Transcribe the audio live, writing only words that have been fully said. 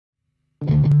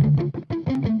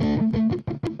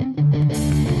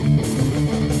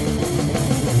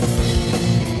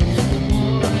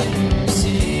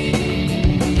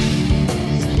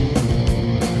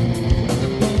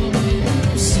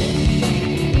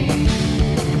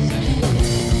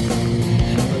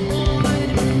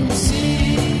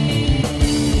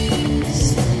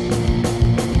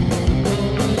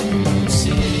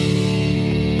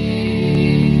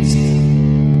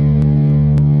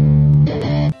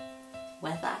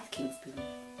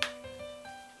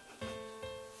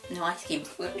No ice cream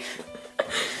spoon. Do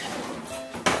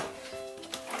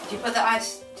you put the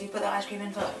ice cream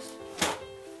in first?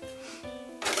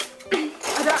 I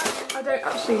don't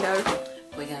actually know.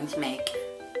 We're going to make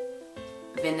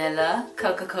vanilla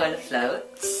Coca-Cola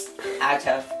floats out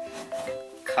of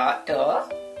cat door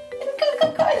and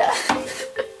Coca-Cola.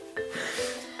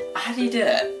 How do you do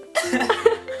it?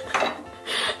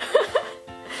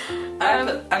 I'm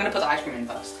gonna put the ice cream in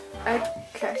first.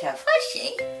 Okay. So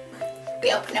firstly,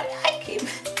 we open up the ice cream.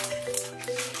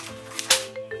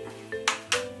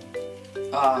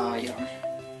 Oh, yum.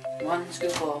 1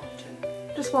 scoop or 2?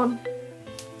 Just 1.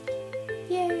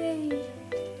 Yay!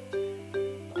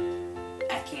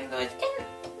 Ice cream goes in.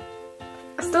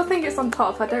 I still think it's on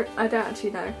top. I don't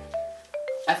actually know.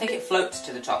 I think it floats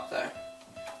to the top though.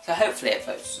 So hopefully it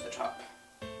floats to the top.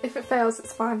 If it fails,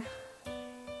 it's fine.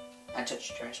 I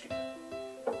touched your ice cream.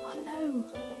 Oh no.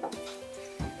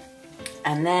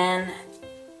 And then...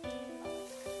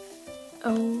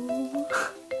 Oh.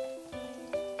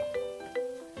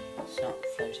 It's not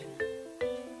floating.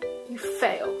 You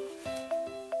fail.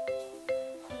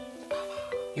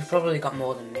 You've probably got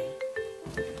more than me.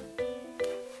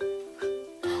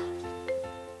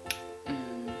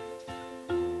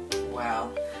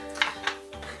 Well,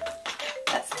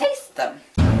 let's taste them.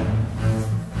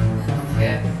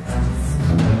 Yeah.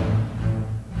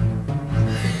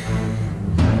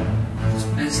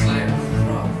 It's like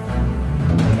raw.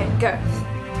 Okay, go.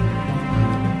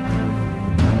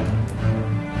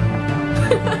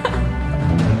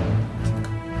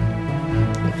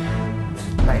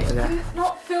 Right to there. I'm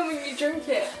not filming you drink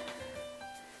it.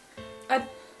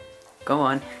 Go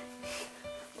on.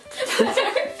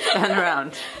 Turn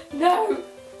around. No.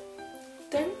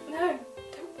 Don't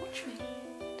watch me.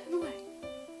 Turn away.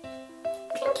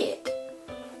 Drink it.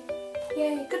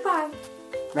 Yay, goodbye.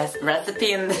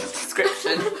 Recipe in the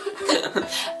description.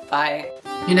 Bye.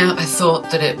 You know, I thought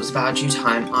that it was about due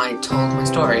time I told my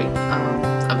story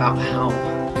about how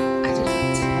I did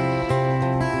it.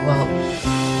 Well,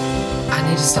 I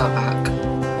need to start back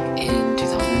in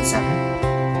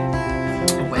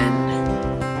 2007 when